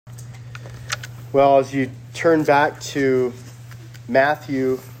Well, as you turn back to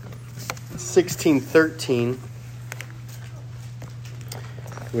Matthew 16:13,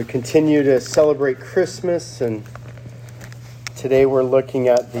 we continue to celebrate Christmas, and today we're looking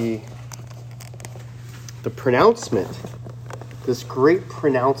at the pronouncement, this great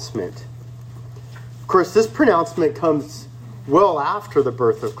pronouncement. Of course, this pronouncement comes well after the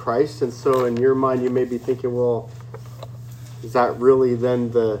birth of Christ, and so in your mind you may be thinking, well, is that really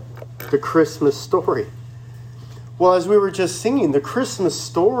then the Christmas story? Well, as we were just singing, the Christmas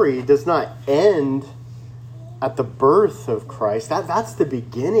story does not end at the birth of Christ. That's the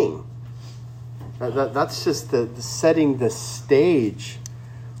beginning. That's just the setting the stage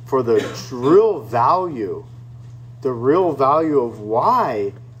for the real value. The real value of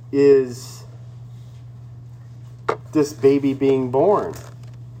why is this baby being born?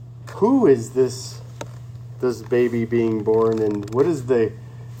 Who is this baby being born, and what is the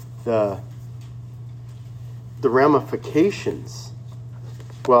ramifications?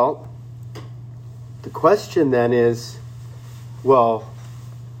 Well, the question then is, well,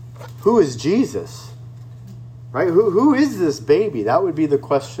 who is Jesus? Right? Who is this baby? That would be the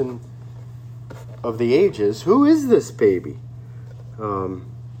question of the ages. Who is this baby? And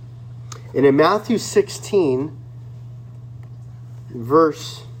in Matthew 16,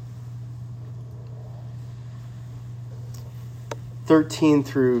 verse 13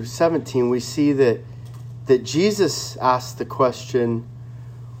 through 17, we see that Jesus asked the question,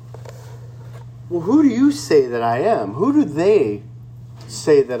 well, who do you say that I am? Who do they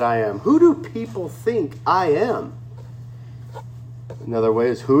say that I am? Who do people think I am? Another way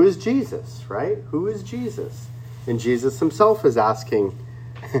is, who is Jesus, right? Who is Jesus? And Jesus himself is asking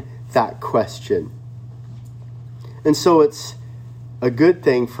that question. And so it's a good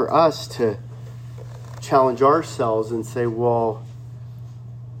thing for us to challenge ourselves and say, well,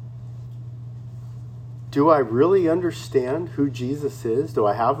 do I really understand who Jesus is? Do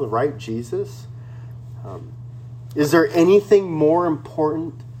I have the right Jesus? Is there anything more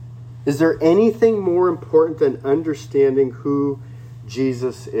important? Is there anything more important than understanding who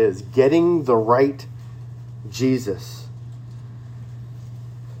Jesus is? Getting the right Jesus.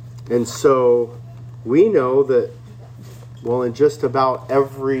 And so we know that, well, in just about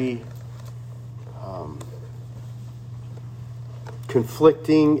every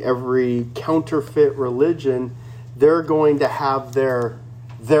conflicting, every counterfeit religion, they're going to have their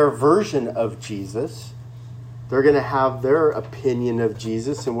version of Jesus. They're going to have their opinion of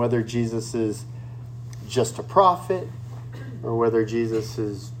Jesus, and whether Jesus is just a prophet, or whether Jesus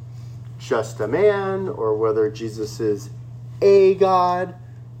is just a man, or whether Jesus is a God,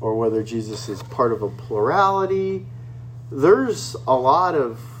 or whether Jesus is part of a plurality. There's a lot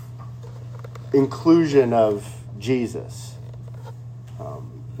of inclusion of Jesus.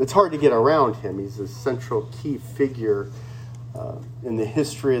 It's hard to get around him. He's a central key figure in the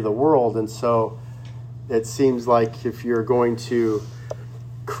history of the world. And so it seems like if you're going to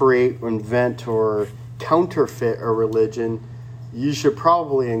create, invent, or counterfeit a religion, you should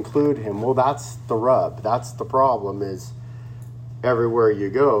probably include him. Well, that's the rub. That's the problem, is everywhere you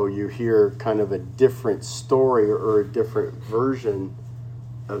go, you hear kind of a different story or a different version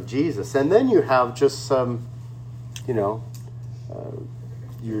of Jesus. And then you have just some,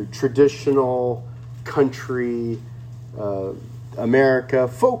 your traditional country, America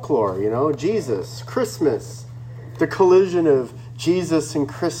folklore, Jesus, Christmas, the collision of Jesus and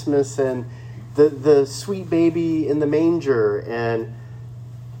Christmas, and the sweet baby in the manger. And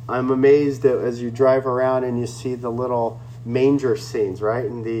I'm amazed that as you drive around and you see the little manger scenes, right?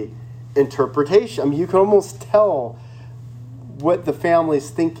 And the interpretation. I mean, you can almost tell what the family's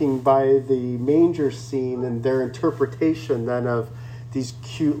thinking by the manger scene and their interpretation then of these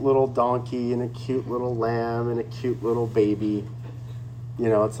cute little donkey and a cute little lamb and a cute little baby.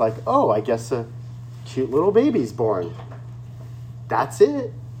 It's like, oh, I guess a cute little baby's born. That's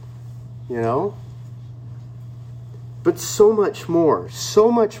it. But so much more.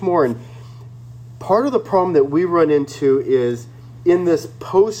 And part of the problem that we run into is in this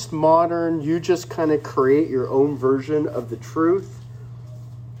postmodern, you just kind of create your own version of the truth.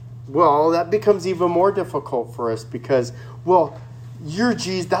 Well, that becomes even more difficult for us because, well, your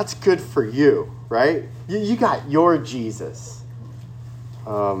Jesus, that's good for you, right? You got your Jesus.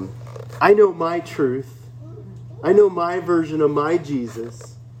 I know my truth. I know my version of my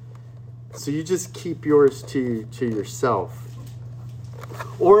Jesus. So you just keep yours to yourself.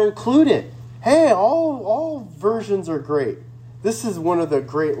 Or include it. Hey, all versions are great. This is one of the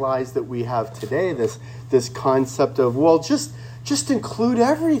great lies that we have today, this concept of, well, just include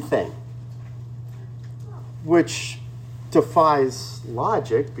everything. Which defies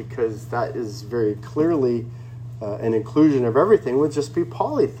logic, because that is very clearly an inclusion of everything, would just be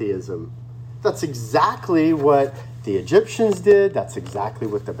polytheism. That's exactly what the Egyptians did. That's exactly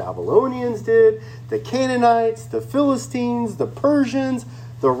what the Babylonians did. The Canaanites, the Philistines, the Persians,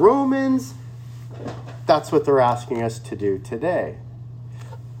 the Romans. That's what they're asking us to do today.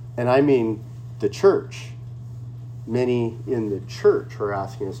 And I mean the church. Many in the church are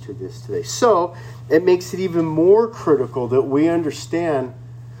asking us to do this today. So it makes it even more critical that we understand,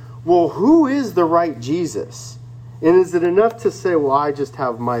 well, who is the right Jesus? And is it enough to say, well, I just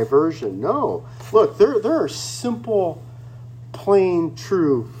have my version? No. Look, there are simple, plain,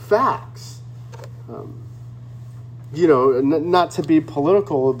 true facts. Not to be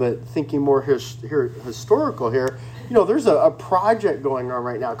political, but thinking more historical here. There's a project going on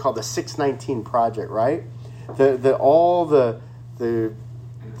right now called the 619 Project, right? All the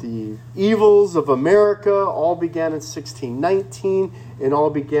evils of America all began in 1619, and all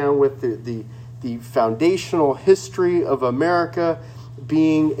began with the foundational history of America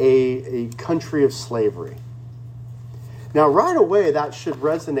being a country of slavery. Now, right away, that should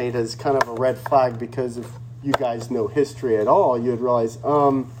resonate as kind of a red flag, because if you guys know history at all, you'd realize,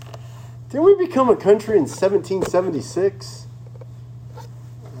 didn't we become a country in 1776?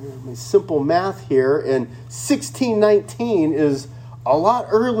 Simple math here, and 1619 is a lot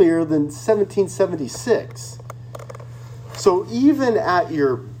earlier than 1776. So even at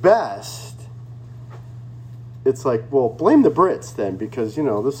your best, it's like, well, blame the Brits then, because,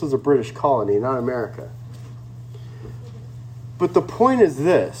 this is a British colony, not America. But the point is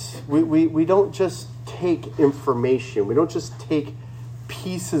this. We don't just take information. We don't just take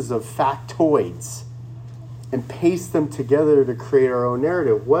pieces of factoids and paste them together to create our own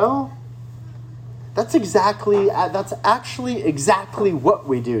narrative. Well, that's actually exactly what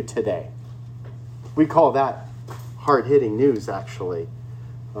we do today. We call that hard-hitting news, actually.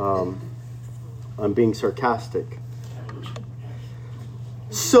 I'm being sarcastic.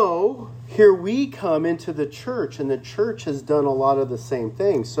 So here we come into the church, and the church has done a lot of the same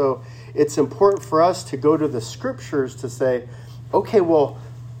thing. So it's important for us to go to the scriptures to say, okay, well,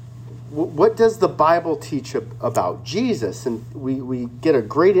 what does the Bible teach about Jesus? And we get a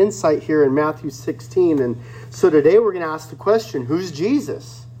great insight here in Matthew 16. And so today we're going to ask the question, who's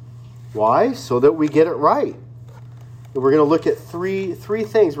Jesus? Why? So that we get it right. And we're going to look at three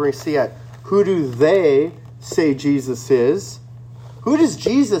things. We're going to see at who do they say Jesus is? Who does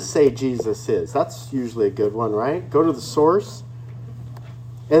Jesus say Jesus is? That's usually a good one, right? Go to the source.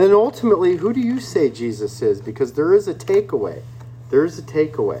 And then ultimately, who do you say Jesus is? Because there is a takeaway. There is a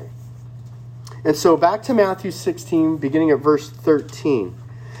takeaway. And so back to Matthew 16, beginning at verse 13.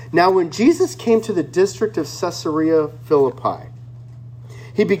 Now when Jesus came to the district of Caesarea Philippi,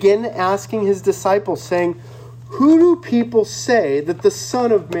 he began asking his disciples, saying, who do people say that the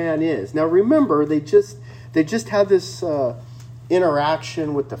Son of Man is? Now remember, they just had this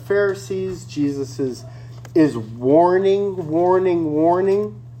interaction with the Pharisees. Jesus is warning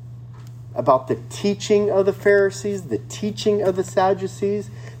about the teaching of the Pharisees, the teaching of the Sadducees.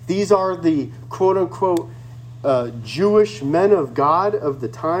 These are the quote-unquote Jewish men of God of the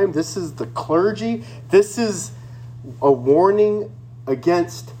time. This is the clergy. This is a warning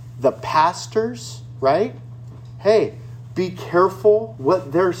against the pastors, right? Hey, be careful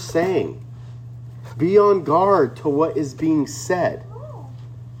what they're saying. Be on guard to what is being said.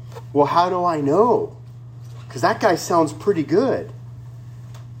 Well, how do I know? Because that guy sounds pretty good.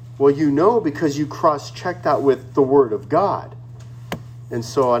 Well, you know because you cross-check that with the Word of God. And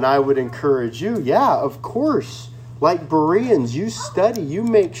I would encourage you, yeah, of course, like Bereans, you study, you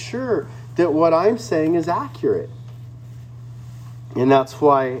make sure that what I'm saying is accurate. And that's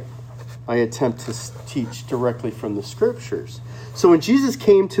why I attempt to teach directly from the scriptures. So when Jesus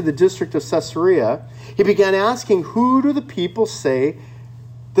came to the district of Caesarea, he began asking, who do the people say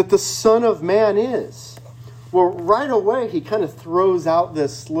that the Son of Man is? Well, right away, he kind of throws out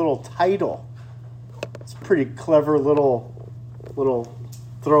this little title. It's a pretty clever little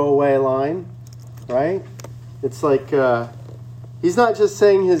throwaway line, right? It's like he's not just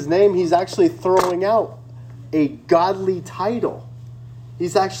saying his name, he's actually throwing out a godly title.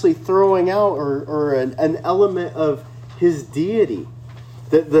 He's actually throwing out or an element of his deity.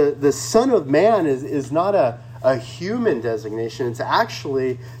 The Son of Man is not a human designation. It's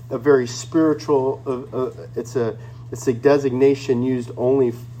actually a very spiritual, it's a designation used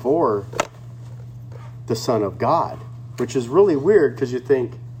only for the Son of God, which is really weird because you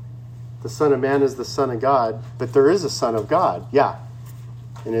think the Son of Man is the Son of God, but there is a Son of God, yeah.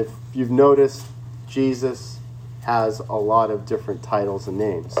 And if you've noticed, Jesus has a lot of different titles and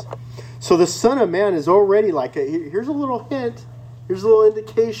names. So the Son of Man is already like, here's a little hint, here's a little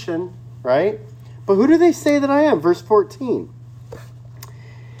indication, right? But who do they say that I am? Verse 14.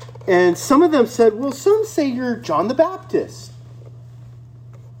 And some of them said, well, some say you're John the Baptist,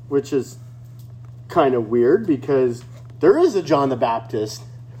 which is kind of weird because there is a John the Baptist,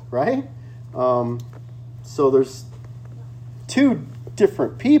 right? So there's two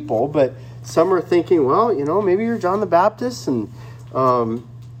different people, but some are thinking, well, maybe you're John the Baptist, and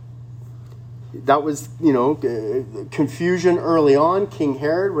that was, confusion early on. King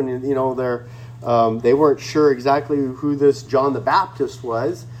Herod, when, they weren't sure exactly who this John the Baptist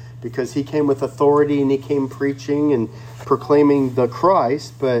was, because he came with authority and he came preaching and proclaiming the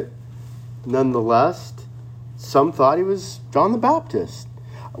Christ, but nonetheless, some thought he was John the Baptist,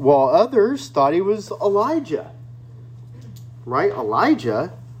 while others thought he was Elijah. Right?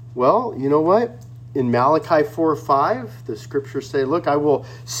 Elijah, well, you know what? In Malachi 4:5, the scriptures say, look, I will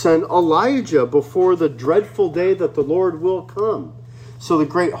send Elijah before the dreadful day that the Lord will come. So the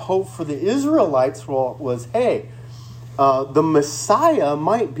great hope for the Israelites was, hey, the Messiah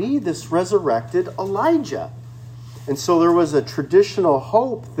might be this resurrected Elijah. And so there was a traditional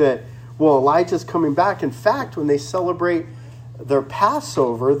hope that, well, Elijah's coming back. In fact, when they celebrate their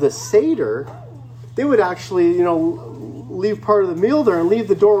Passover, the Seder, they would actually, leave part of the meal there and leave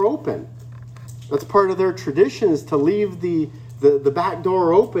the door open. That's part of their tradition, is to leave the back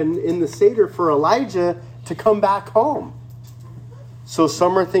door open in the Seder for Elijah to come back home. So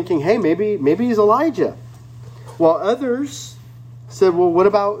some are thinking, hey, maybe he's Elijah. While others said, well, what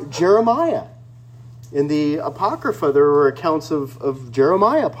about Jeremiah? In the Apocrypha, there were accounts of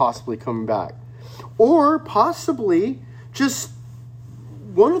Jeremiah possibly coming back. Or possibly just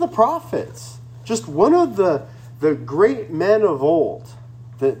one of the prophets, just one of the great men of old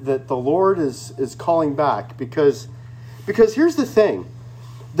that the Lord is calling back. Because here's the thing,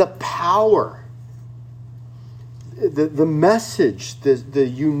 the power, the message, the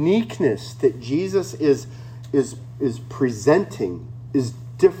uniqueness that Jesus is presenting is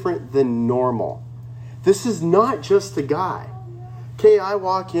different than normal. This is not just a guy. Okay, I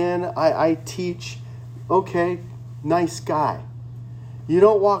walk in, I teach, okay, nice guy. You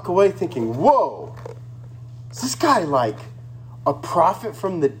don't walk away thinking, whoa, is this guy like a prophet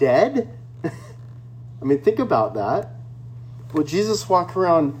from the dead? I mean, think about that. Well, Jesus walked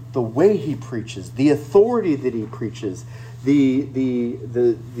around the way he preaches, the authority that he preaches, the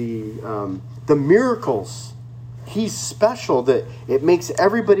miracles. He's special that it makes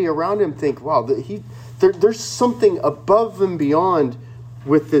everybody around him think, wow, there's something above and beyond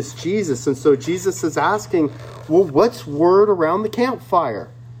with this Jesus. And so Jesus is asking, well, what's word around the campfire?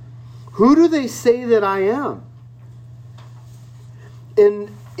 Who do they say that I am? And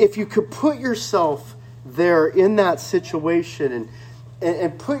if you could put yourself there in that situation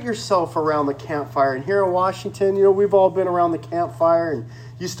and put yourself around the campfire. And here in Washington, we've all been around the campfire, and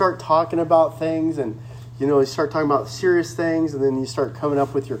you start talking about things, and you start talking about serious things, and then you start coming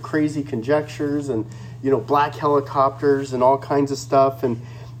up with your crazy conjectures and black helicopters and all kinds of stuff. And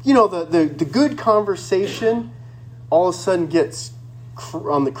the good conversation all of a sudden gets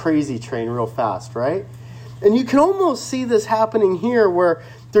on the crazy train real fast, right? And you can almost see this happening here, where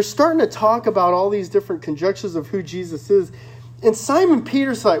they're starting to talk about all these different conjectures of who Jesus is. And Simon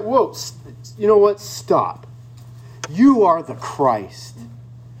Peter's like, whoa, you know what? Stop. You are the Christ.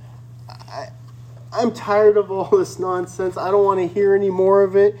 I'm tired of all this nonsense. I don't want to hear any more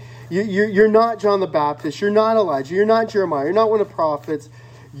of it. You're not John the Baptist. You're not Elijah. You're not Jeremiah. You're not one of the prophets.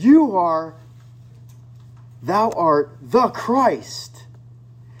 Thou art the Christ.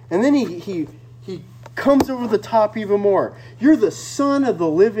 And then he comes over the top even more. You're the Son of the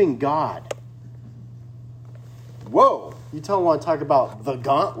living God. Whoa. You tell him, want to talk about the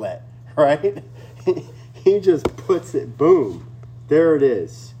gauntlet, right? He just puts it, boom. There it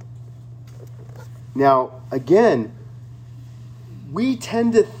is. Now, again, we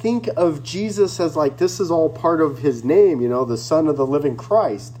tend to think of Jesus as like this is all part of his name, the Son of the living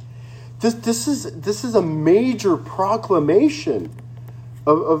Christ. This is a major proclamation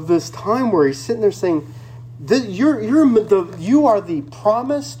of this time where he's sitting there saying, you are the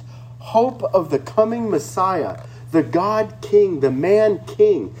promised hope of the coming Messiah, the God King, the man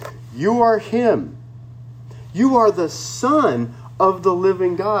King. You are him. You are the Son of the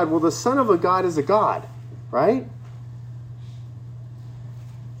living God. Well, the Son of a God is a God, right?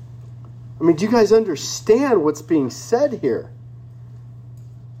 I mean, do you guys understand what's being said here?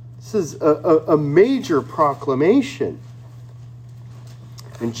 This is a major proclamation.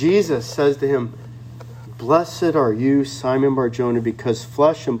 And Jesus says to him, Blessed are you, Simon Bar-Jonah, because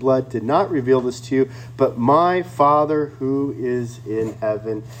flesh and blood did not reveal this to you, but my Father who is in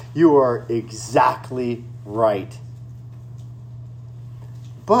heaven. You are exactly right.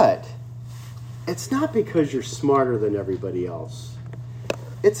 But it's not because you're smarter than everybody else.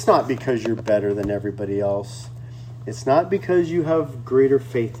 It's not because you're better than everybody else. It's not because you have greater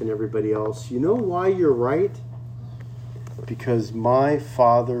faith than everybody else. You know why you're right? Because my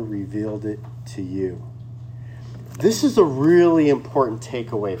Father revealed it to you. This is a really important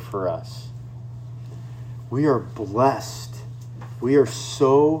takeaway for us. We are blessed. We are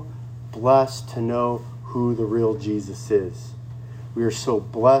so blessed to know who the real Jesus is. We are so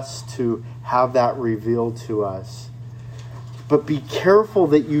blessed to have that revealed to us. But be careful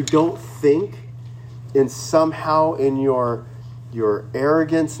that you don't think somehow in your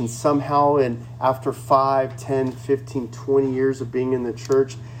arrogance and somehow after 5, 10, 15, 20 years of being in the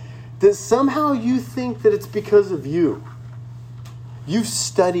church, that somehow you think that it's because of you. You've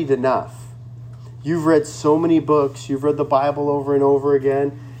studied enough. You've read so many books. You've read the Bible over and over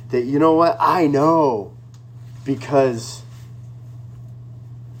again that, you know what? I know because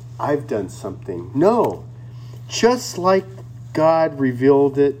I've done something. No. Just like God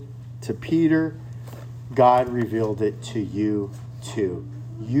revealed it to Peter, God revealed it to you too.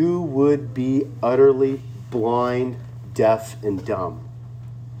 You would be utterly blind, deaf, and dumb.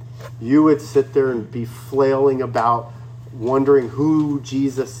 You would sit there and be flailing about, wondering who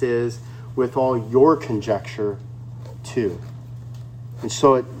Jesus is with all your conjecture too. And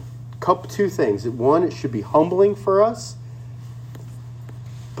so two things. One, it should be humbling for us.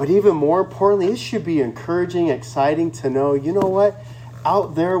 But even more importantly, it should be encouraging, exciting to know, you know what?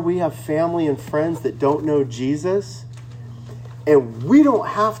 Out there we have family and friends that don't know Jesus. And we don't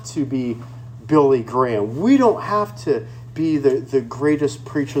have to be Billy Graham. We don't have to be the greatest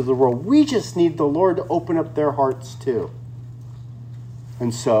preacher of the world. We just need the Lord to open up their hearts too.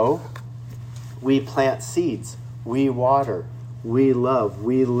 And so we plant seeds. We water. We love.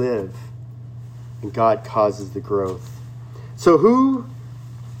 We live. And God causes the growth. So who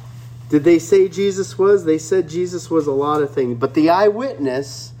did they say Jesus was? They said Jesus was a lot of things. But the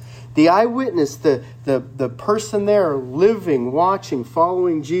eyewitness, the person there living, watching,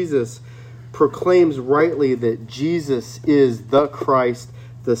 following Jesus, proclaims rightly that Jesus is the Christ,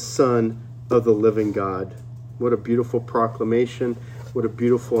 the Son of the living God. What a beautiful proclamation. What a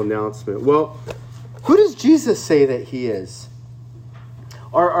beautiful announcement. Well, who does Jesus say that he is?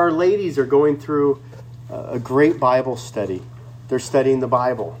 Our ladies are going through a great Bible study. They're studying the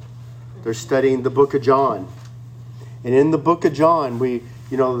Bible. They're studying the book of John. And in the book of John,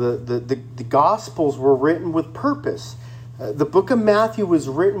 the Gospels were written with purpose. The book of Matthew was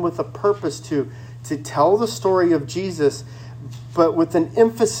written with a purpose to tell the story of Jesus, but with an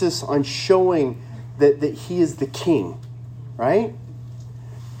emphasis on showing that he is the king, right?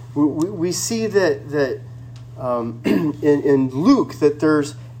 We see that in Luke that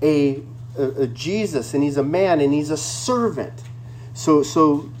there's a Jesus, and he's a man, and he's a servant.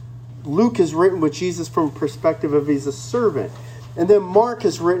 So Luke is written with Jesus from a perspective of he's a servant. And then Mark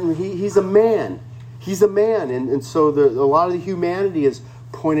is written, he's a man. He's a man. And so a lot of the humanity is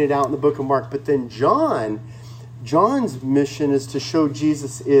pointed out in the book of Mark. But then John's mission is to show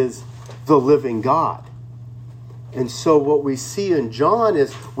Jesus is the living God. And so what we see in John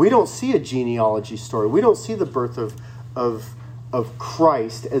is we don't see a genealogy story. We don't see the birth of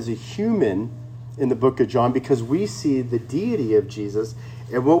Christ as a human in the book of John, because we see the deity of Jesus.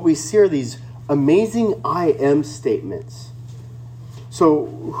 And what we see are these amazing I am statements. So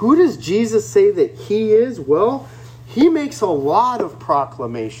who does Jesus say that he is? Well, he makes a lot of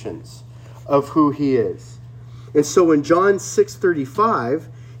proclamations of who he is. And so in John 6:35,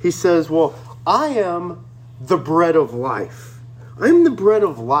 he says, well, I am the bread of life. I'm the bread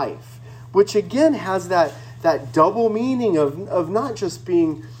of life, which again has that double meaning of not just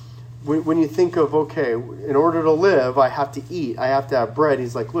being, when you think of, okay, in order to live, I have to eat, I have to have bread.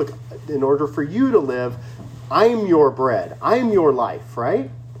 He's like, look, in order for you to live, I'm your bread. I'm your life, right?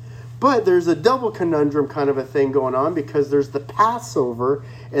 But there's a double conundrum kind of a thing going on, because there's the Passover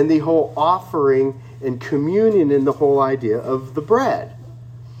and the whole offering and communion and the whole idea of the bread.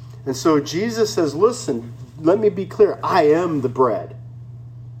 And so Jesus says, listen, let me be clear. I am the bread.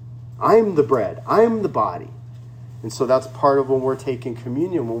 I'm the bread. I'm the body. And so that's part of when we're taking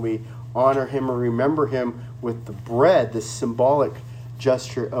communion, when we honor him and remember him with the bread, the symbolic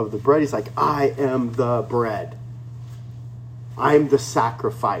gesture of the bread. He's like, I am the bread. I'm the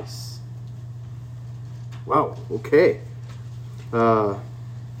sacrifice. Wow, okay. John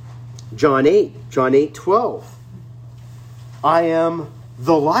 8:12. I am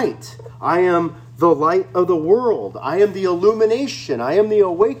the light. I am the light of the world. I am the illumination. I am the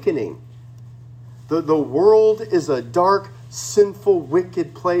awakening. The world is a dark, sinful,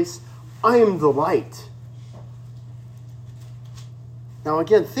 wicked place. I am the light. Now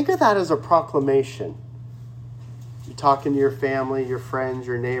again, think of that as a proclamation. You're talking to your family, your friends,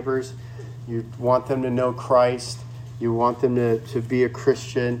 your neighbors. You want them to know Christ. You want them to be a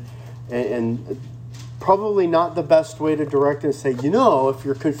Christian. And probably not the best way to direct and say, if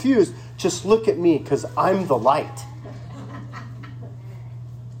you're confused, just look at me because I'm the light.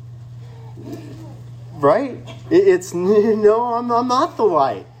 Right? I'm not the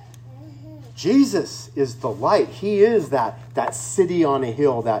light. Jesus is the light. He is that city on a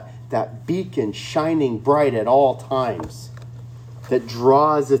hill, that beacon shining bright at all times, that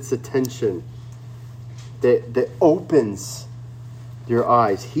draws its attention, that opens your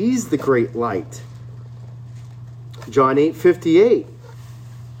eyes. He's the great light. John 8:58.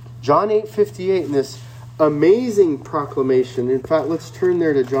 John 8:58 in this amazing proclamation. In fact, let's turn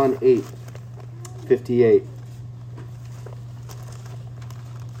there to John 8:58.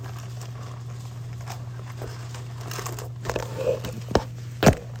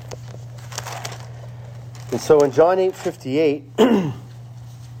 And so in John 8:58,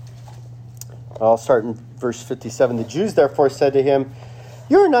 I'll start in verse 57. The Jews therefore said to him,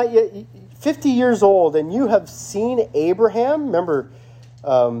 "You are not yet 50 years old, and you have seen Abraham?" Remember,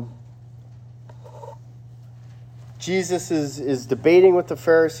 Jesus is debating with the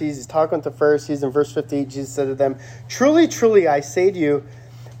Pharisees. He's talking with the Pharisees. In verse 58, Jesus said to them, "Truly, truly, I say to you,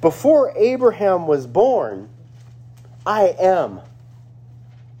 before Abraham was born, I am."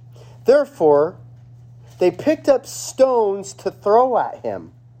 Therefore, they picked up stones to throw at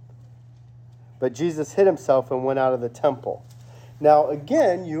him. But Jesus hid himself and went out of the temple. Now,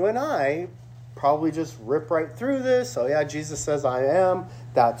 again, you and I probably just rip right through this. Oh, yeah, Jesus says, I am.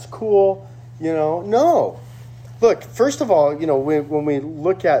 That's cool. No. Look, first of all, when we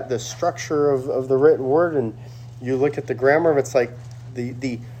look at the structure of the written word and you look at the grammar, it's like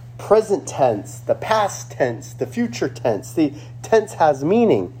the present tense, the past tense, the future tense. The tense has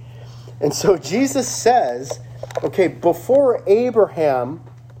meaning. And so Jesus says, okay, before Abraham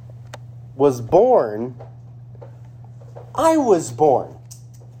was born, I was born.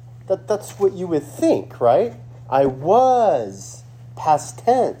 That's what you would think, right? I was, past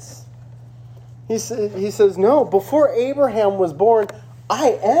tense. He says, no, before Abraham was born,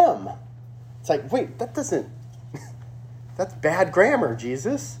 I am. It's like, wait, that's bad grammar,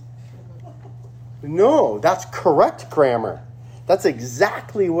 Jesus. No, that's correct grammar. That's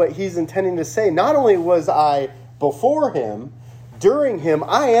exactly what he's intending to say. Not only was I before him, during him,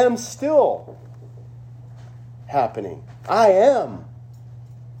 I am still happening. I am.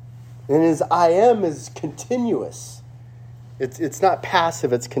 And his I am is continuous. It's not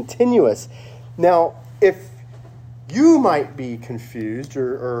passive, it's continuous. Now, if you might be confused,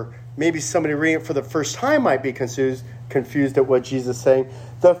 or maybe somebody reading it for the first time might be confused at what Jesus is saying,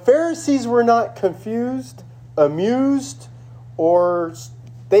 the Pharisees were not confused, amused, or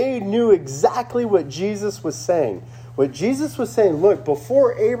they knew exactly what Jesus was saying. What Jesus was saying, look,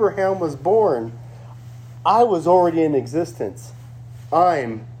 before Abraham was born, I was already in existence.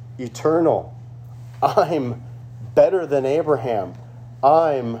 I'm eternal. I'm better than Abraham.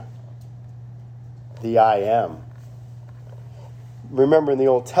 I'm the I am. Remember in the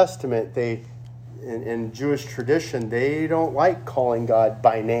Old Testament, in Jewish tradition, they don't like calling God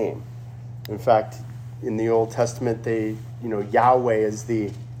by name. In fact, in the Old Testament, Yahweh is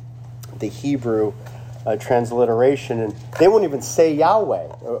the Hebrew transliteration, and they won't even say Yahweh.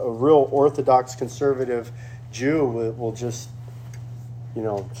 A real Orthodox conservative Jew will just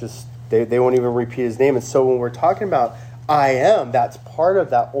they won't even repeat his name. And so when we're talking about I am, that's part of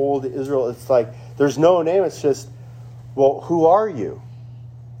that old Israel. It's like there's no name. It's just, well, who are you?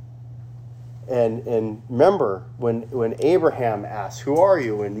 And remember when Abraham asks, who are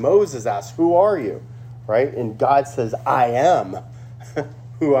you? And Moses asks, who are you? Right? And God says, I am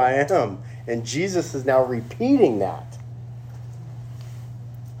who I am. And Jesus is now repeating that.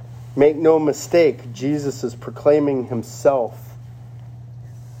 Make no mistake, Jesus is proclaiming himself.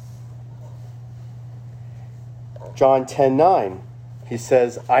 John 10:9, he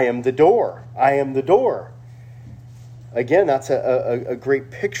says, I am the door. I am the door. Again, that's a great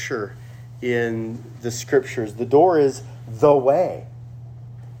picture in the scriptures. The door is the way.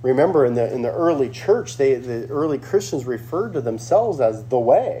 Remember, in the early church, the early Christians referred to themselves as the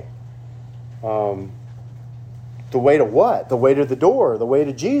way. The way to what? The way to the door, the way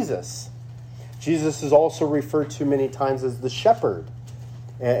to Jesus. Jesus is also referred to many times as the shepherd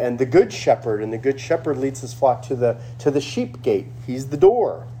and the good shepherd. And the good shepherd leads his flock to the sheep gate. He's the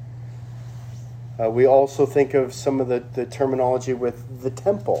door. We also think of some of the terminology with the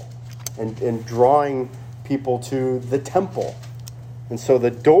temple and drawing people to the temple. And so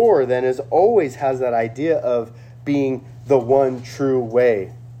the door then always has that idea of being the one true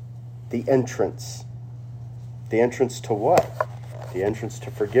way, the entrance. The entrance to what? The entrance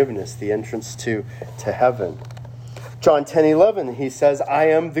to forgiveness, the entrance to heaven. John 10:11, he says, I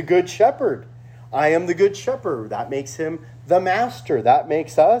am the good shepherd. I am the good shepherd. That makes him the master. That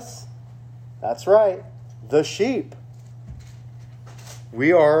makes us, that's right, the sheep.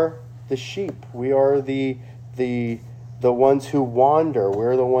 We are the sheep. We are the ones who wander.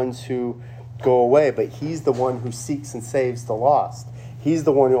 We're the ones who go away. But he's the one who seeks and saves the lost. He's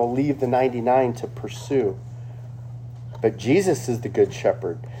the one who will leave the 99 to pursue. But Jesus is the good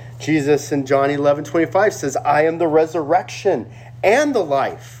shepherd. Jesus in John 11:25 says, I am the resurrection and the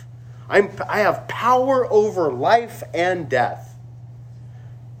life. I have power over life and death.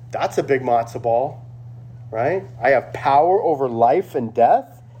 That's a big matzo ball, right? I have power over life and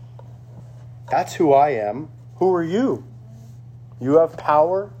death. That's who I am. Who are you? You have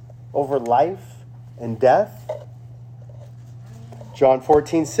power over life and death. John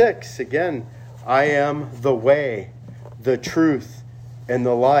 14:6, again, I am the way, the truth, and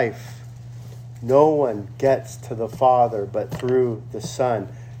the life. No one gets to the Father but through the Son.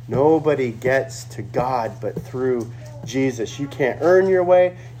 Nobody gets to God but through Jesus. You can't earn your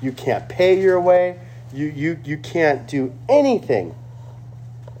way. You can't pay your way. You can't do anything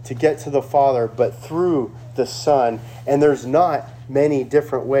to get to the Father but through the Son. And there's not many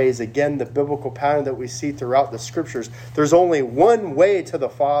different ways. Again, the biblical pattern that we see throughout the Scriptures, there's only one way to the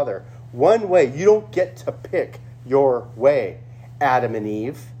Father. One way. You don't get to pick your way, Adam and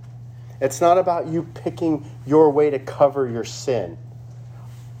Eve. It's not about you picking your way to cover your sin.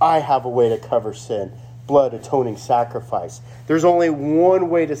 I have a way to cover sin. Blood, atoning sacrifice. There's only one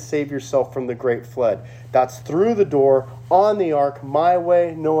way to save yourself from the great flood. That's through the door, on the ark, my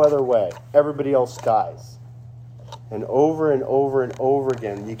way, no other way. Everybody else dies. And over and over and over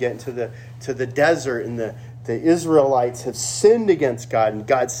again, you get into the desert, and the Israelites have sinned against God, and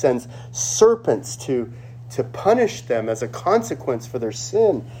God sends serpents to punish them as a consequence for their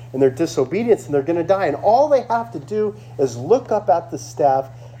sin and their disobedience, and they're going to die. And all they have to do is look up at the staff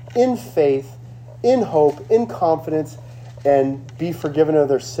in faith, in hope, in confidence, and be forgiven of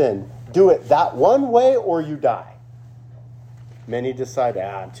their sin. Do it that one way or you die. Many decide,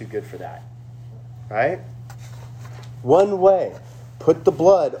 I'm too good for that. Right? One way. Put the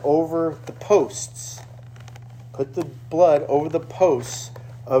blood over the posts. Put the blood over the posts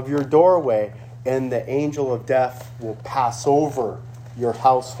of your doorway, and the angel of death will pass over your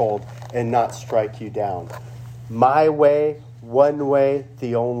household and not strike you down. My way, one way,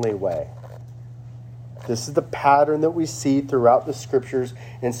 the only way. This is the pattern that we see throughout the Scriptures.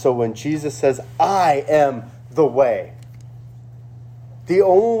 And so when Jesus says, I am the way, the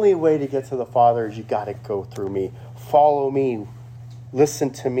only way to get to the Father is you got to go through me. Follow me. Listen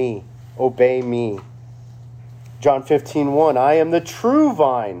to me. Obey me. John 15:1, I am the true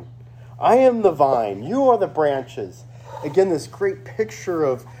vine. I am the vine. You are the branches. Again, this great picture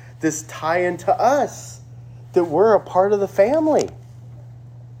of this tie-in to us, that we're a part of the family.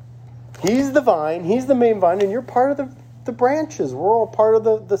 He's the vine. He's the main vine, and you're part of the branches. We're all part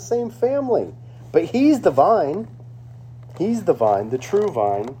of the same family. But he's the vine. He's the vine, the true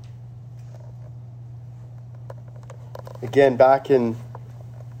vine. Again, back in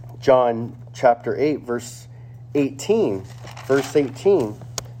John chapter 8, verse 18. Verse 18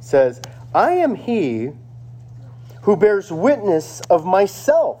 says, I am he who bears witness of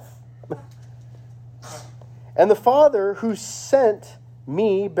myself. And the Father who sent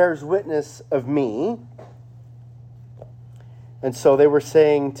me bears witness of me. And so they were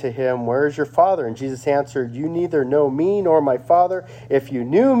saying to him, where is your Father? And Jesus answered, you neither know me nor my Father. If you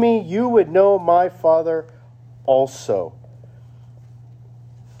knew me, you would know my Father also.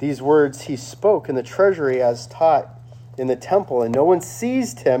 These words he spoke in the treasury as taught in the temple, and no one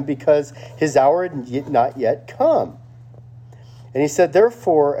seized him because his hour had not yet come. And he said,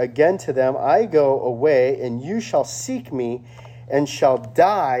 therefore, again to them, I go away, and you shall seek me, and shall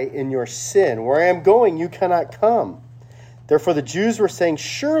die in your sin. Where I am going, you cannot come. Therefore the Jews were saying,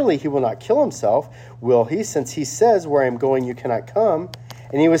 surely he will not kill himself, will he? Since he says, where I am going, you cannot come.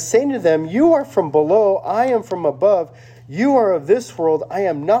 And he was saying to them, you are from below, I am from above. You are of this world, I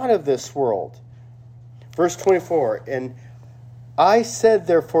am not of this world. Verse 24, and I said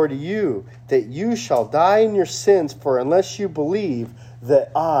therefore to you that you shall die in your sins, for unless you believe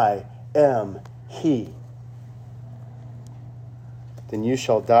that I am he, then you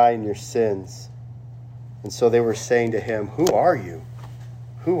shall die in your sins. And so they were saying to him, who are you?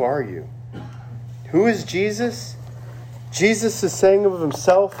 Who are you? Who is Jesus? Jesus is saying of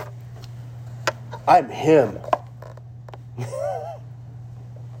himself, I'm him.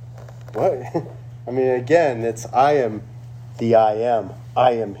 What? I mean, again, it's I am the I am.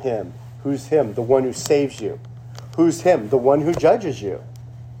 I am him. Who's him? The one who saves you. Who's him? The one who judges you.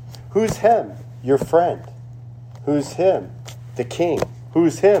 Who's him? Your friend. Who's him? The king.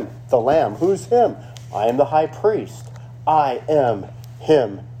 Who's him? The lamb. Who's him? I am the high priest. I am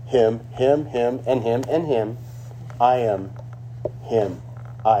him, him, him, him, and him, and him. I am him.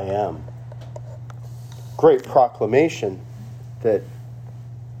 I am. Great proclamation that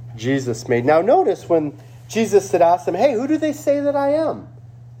Jesus made. Now notice when Jesus had asked them, hey, who do they say that I am?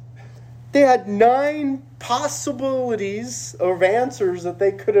 They had 9 possibilities of answers that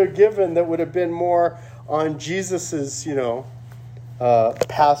they could have given that would have been more on Jesus's,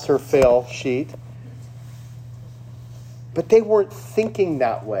 pass or fail sheet. But they weren't thinking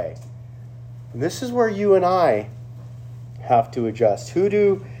that way. And this is where you and I have to adjust.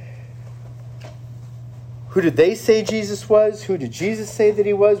 Who did they say Jesus was? Who did Jesus say that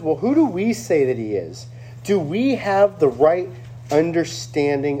he was? Well, who do we say that he is? Do we have the right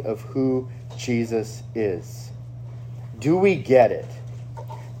understanding of who Jesus is? Do we get it?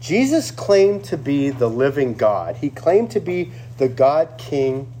 Jesus claimed to be the living God. He claimed to be the God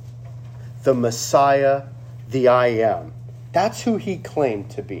King, the Messiah, the I am. That's who he claimed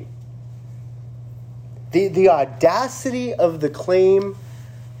to be. The audacity of the claim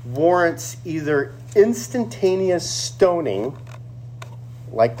warrants either instantaneous stoning,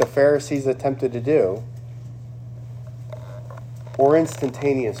 like the Pharisees attempted to do, or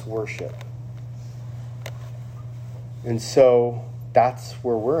instantaneous worship. And so that's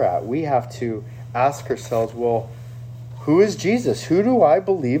where we're at. We have to ask ourselves, well, who is Jesus? Who do I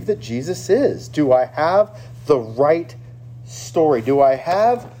believe that Jesus is? Do I have the right story? Do I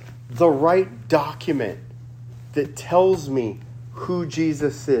have the right document that tells me who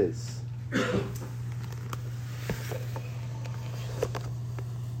Jesus is?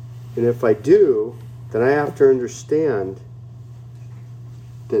 And if I do, then I have to understand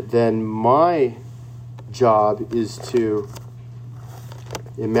that then my job is to,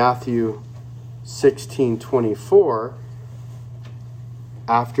 in Matthew 16:24,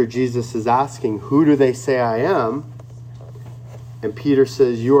 after Jesus is asking, who do they say I am? And Peter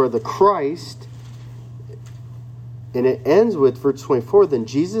says, you are the Christ. And it ends with verse 24, then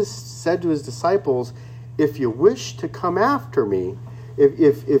Jesus said to his disciples, if you wish to come after me,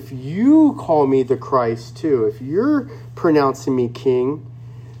 if you call me the Christ too, if you're pronouncing me king,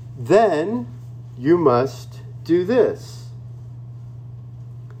 then you must do this.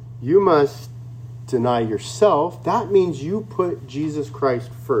 You must deny yourself. That means you put Jesus Christ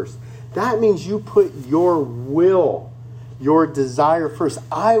first. That means you put your will, your desire first.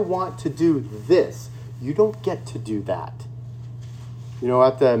 I want to do this. You don't get to do that.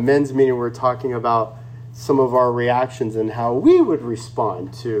 At the men's meeting, we're talking about some of our reactions and how we would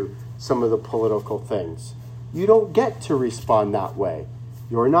respond to some of the political things. You don't get to respond that way.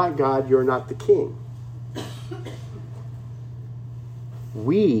 You're not God. You're not the king.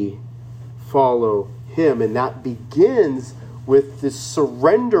 We follow him, and that begins with the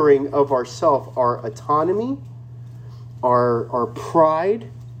surrendering of ourself, our autonomy, our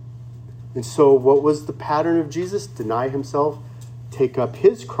pride. And so what was the pattern of Jesus? Deny himself, take up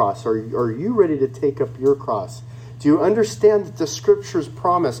his cross. Are you ready to take up your cross? Do you understand that the scriptures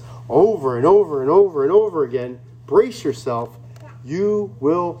promise over and over and over and over again, brace yourself, you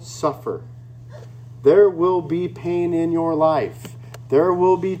will suffer. There will be pain in your life. There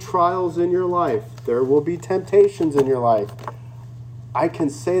will be trials in your life. There will be temptations in your life. I can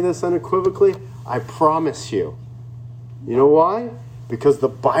say this unequivocally. I promise you. You know why? Because the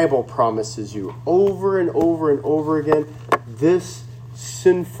Bible promises you over and over and over again, this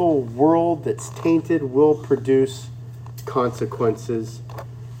sinful world that's tainted will produce consequences.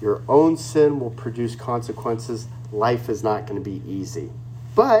 Your own sin will produce consequences. Life is not going to be easy.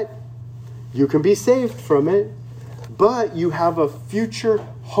 But you can be saved from it. But you have a future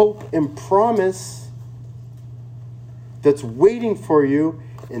hope and promise that's waiting for you.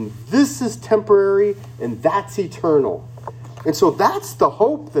 And this is temporary and that's eternal. And so that's the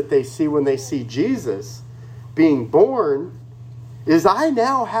hope that they see when they see Jesus being born, is I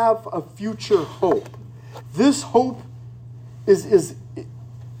now have a future hope. This hope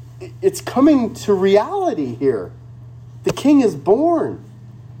it's coming to reality here. The King is born.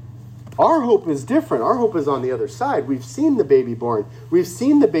 Our hope is different. Our hope is on the other side. We've seen the baby born. We've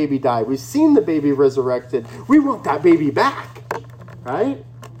seen the baby die. We've seen the baby resurrected. We want that baby back, right?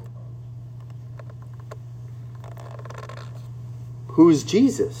 Who's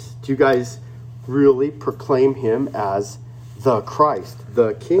Jesus? Do you guys really proclaim him as the Christ,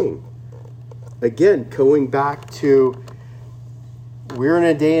 the King. Again, going back to, we're in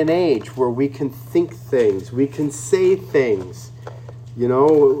a day and age where we can think things, we can say things. You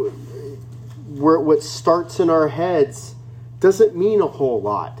know, what starts in our heads doesn't mean a whole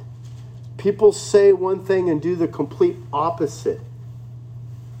lot. People say one thing and do the complete opposite.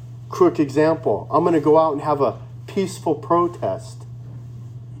 Quick example, I'm going to go out and have a peaceful protest.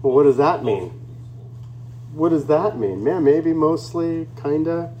 Well, what does that mean? What does that mean? Man, maybe mostly, kind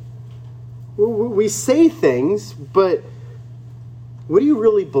of. We say things, but what do you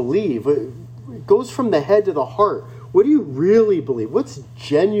really believe? It goes from the head to the heart. What do you really believe? What's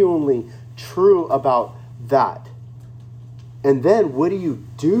genuinely true about that? And then what do you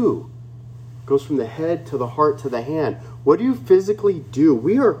do? It goes from the head to the heart to the hand. What do you physically do?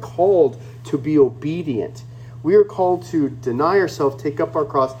 We are called to be obedient. We are called to deny ourselves, take up our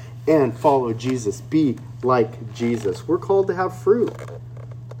cross, and follow Jesus. Be like Jesus. We're called to have fruit.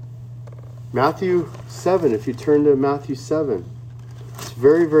 Matthew 7, if you turn to Matthew 7, it's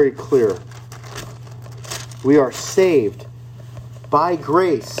very, very clear. We are saved by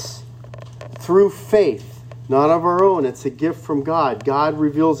grace through faith, not of our own. It's a gift from God. God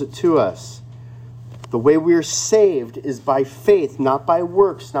reveals it to us. The way we are saved is by faith, not by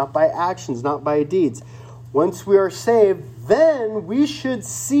works, not by actions, not by deeds. Once we are saved, then we should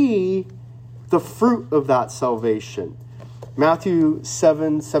see the fruit of that salvation. Matthew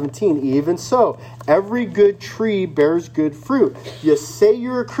 7:17, even so, every good tree bears good fruit. You say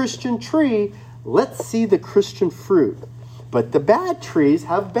you're a Christian tree, let's see the Christian fruit. But the bad trees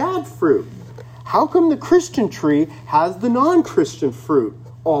have bad fruit. How come the Christian tree has the non-Christian fruit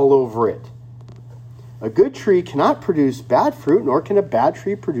all over it? A good tree cannot produce bad fruit, nor can a bad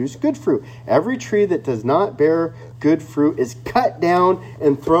tree produce good fruit. Every tree that does not bear good fruit is cut down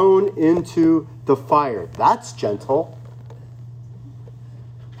and thrown into the fire. That's gentle.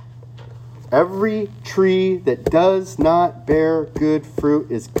 Every tree that does not bear good fruit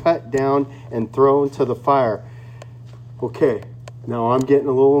is cut down and thrown to the fire. Okay, now I'm getting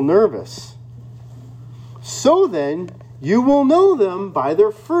a little nervous. So then, you will know them by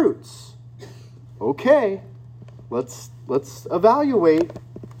their fruits. Okay, let's evaluate.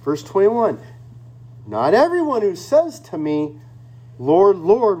 Verse 21. Not everyone who says to me, Lord,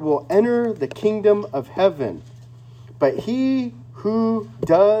 Lord, will enter the kingdom of heaven, but he who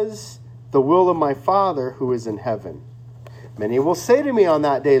does the will of my Father who is in heaven. Many will say to me on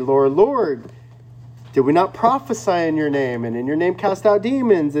that day, Lord, Lord, did we not prophesy in your name, and in your name cast out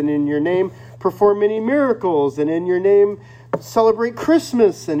demons, and in your name perform many miracles, and in your name celebrate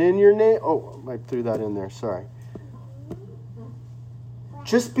Christmas, and in your name... Oh, I threw that in there, sorry.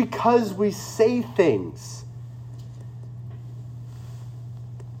 Just because we say things,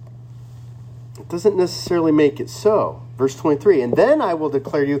 it doesn't necessarily make it so. Verse 23, and then I will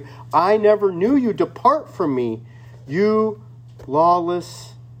declare to you, I never knew you. Depart from me, you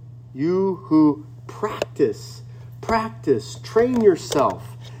lawless, you who practice, train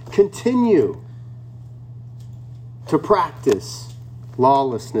yourself, continue to practice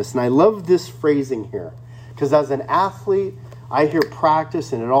lawlessness. And I love this phrasing here, because as an athlete, I hear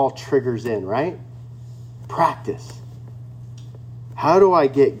practice and it all triggers in, right? Practice. How do I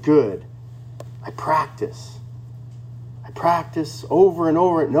get good? I practice. I practice over and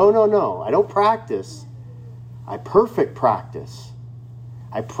over. No. I don't practice. I perfect practice.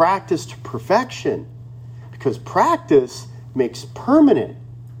 I practice to perfection, because practice makes permanent.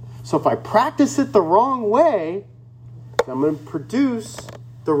 So if I practice it the wrong way, I'm going to produce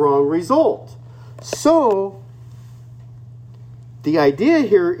the wrong result. So the idea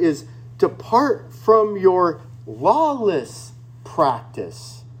here is depart from your lawless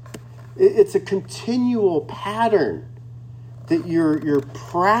practice. It's a continual pattern that you're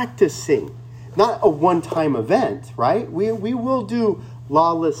practicing, not a one-time event, right? We will do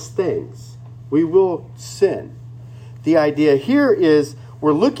lawless things. We will sin. The idea here is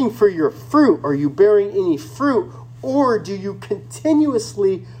we're looking for your fruit. Are you bearing any fruit, or do you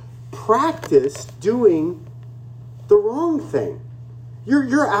continuously practice doing the wrong thing?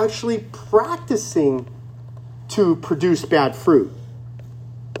 You're actually practicing to produce bad fruit.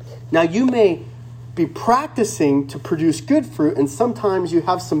 Now, you may be practicing to produce good fruit, and sometimes you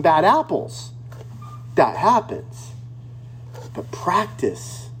have some bad apples. That happens. But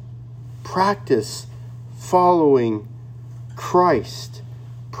practice following Christ.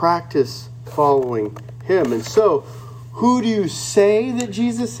 Practice following him. And so, who do you say that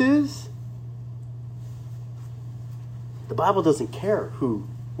Jesus is? The Bible doesn't care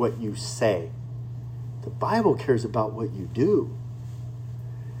what you say. The Bible cares about what you do.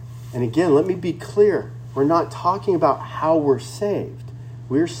 And again, let me be clear. We're not talking about how we're saved.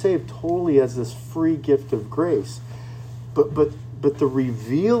 We're saved totally as this free gift of grace. But the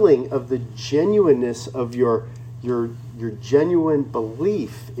revealing of the genuineness of your genuine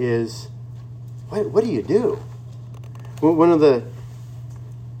belief is, what do you do? One of the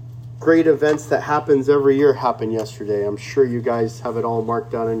great events that happens every year happened yesterday. I'm sure you guys have it all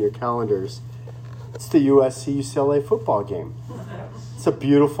marked down on your calendars. It's the USC-UCLA football game. It's a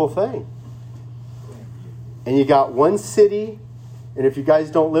beautiful thing. And you got one city, and if you guys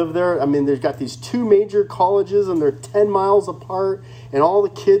don't live there, I mean, they've got these two major colleges, and they're 10 miles apart, and all the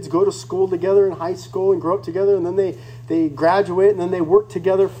kids go to school together in high school and grow up together, and then they graduate, and then they work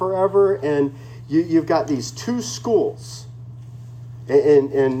together forever, and you've got these two schools.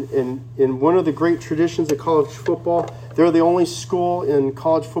 And in one of the great traditions of college football, they're the only school in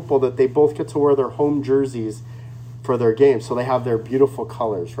college football that they both get to wear their home jerseys for their games. So they have their beautiful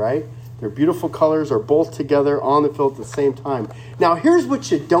colors, right? Their beautiful colors are both together on the field at the same time. Now, here's what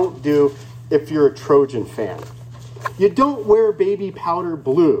you don't do if you're a Trojan fan. You don't wear baby powder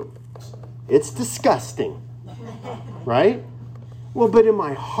blue. It's disgusting, right? Well, but in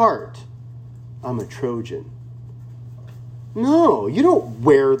my heart, I'm a Trojan. No, you don't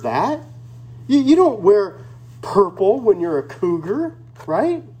wear that. You don't wear purple when you're a Cougar,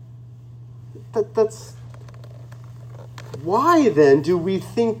 right? That's... Why then do we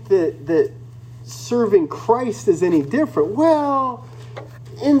think that serving Christ is any different? Well,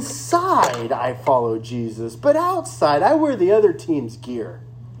 inside I follow Jesus, but outside I wear the other team's gear.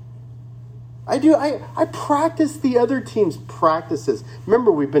 I practice the other team's practices.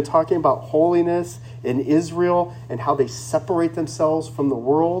 Remember, we've been talking about holiness in Israel and how they separate themselves from the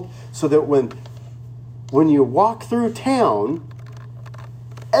world so that when you walk through town,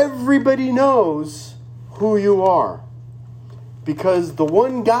 everybody knows who you are. Because the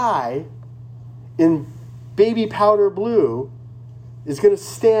one guy in baby powder blue is going to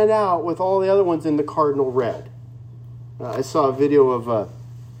stand out with all the other ones in the cardinal red. I saw a video of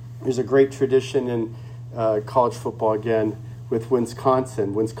there's a great tradition in college football again with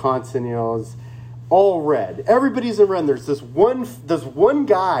Wisconsin. Wisconsin, is all red. Everybody's in red. And there's this one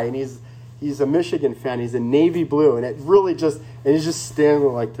guy, and he's a Michigan fan. He's in navy blue, and he's just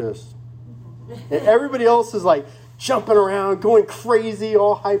standing like this. And everybody else is like jumping around, going crazy,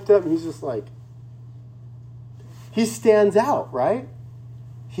 all hyped up. And he's just like, he stands out, right?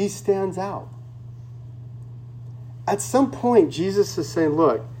 He stands out. At some point, Jesus is saying,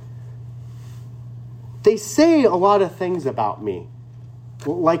 look, they say a lot of things about me,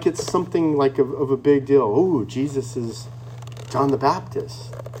 like it's something like of a big deal. Oh, Jesus is John the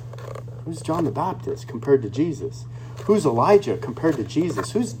Baptist. Who's John the Baptist compared to Jesus? Who's Elijah compared to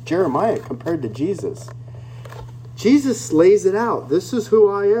Jesus? Who's Jeremiah compared to Jesus? Jesus lays it out. This is who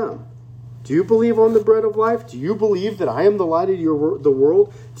I am. Do you believe on the bread of life? Do you believe that I am the light of the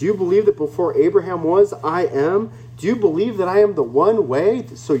world? Do you believe that before Abraham was, I am? Do you believe that I am the one way?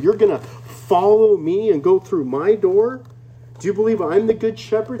 So you're going to follow me and go through my door? Do you believe I'm the good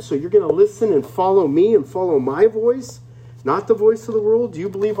shepherd? So you're going to listen and follow me and follow my voice, not the voice of the world? Do you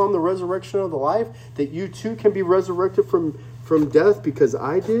believe on the resurrection of the life, that you too can be resurrected from death because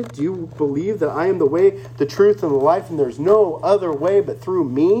I did? Do you believe that I am the way, the truth, and the life, and there's no other way but through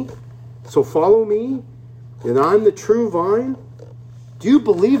me? So follow me, and I'm the true vine. Do you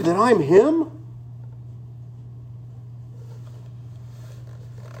believe that I'm him?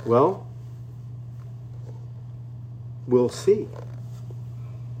 Well, we'll see.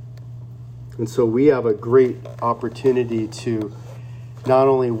 And so we have a great opportunity to not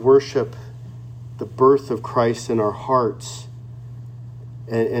only worship the birth of Christ in our hearts,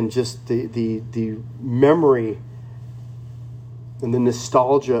 and just the memory and the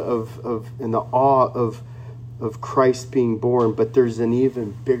nostalgia of and the awe of Christ being born, but there's an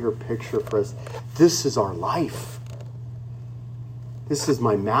even bigger picture for us. This is our life. This is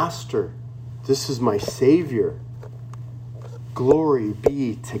my master. This is my Savior. Glory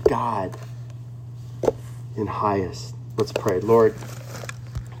be to God in highest. Let's pray. Lord,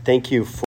 thank you for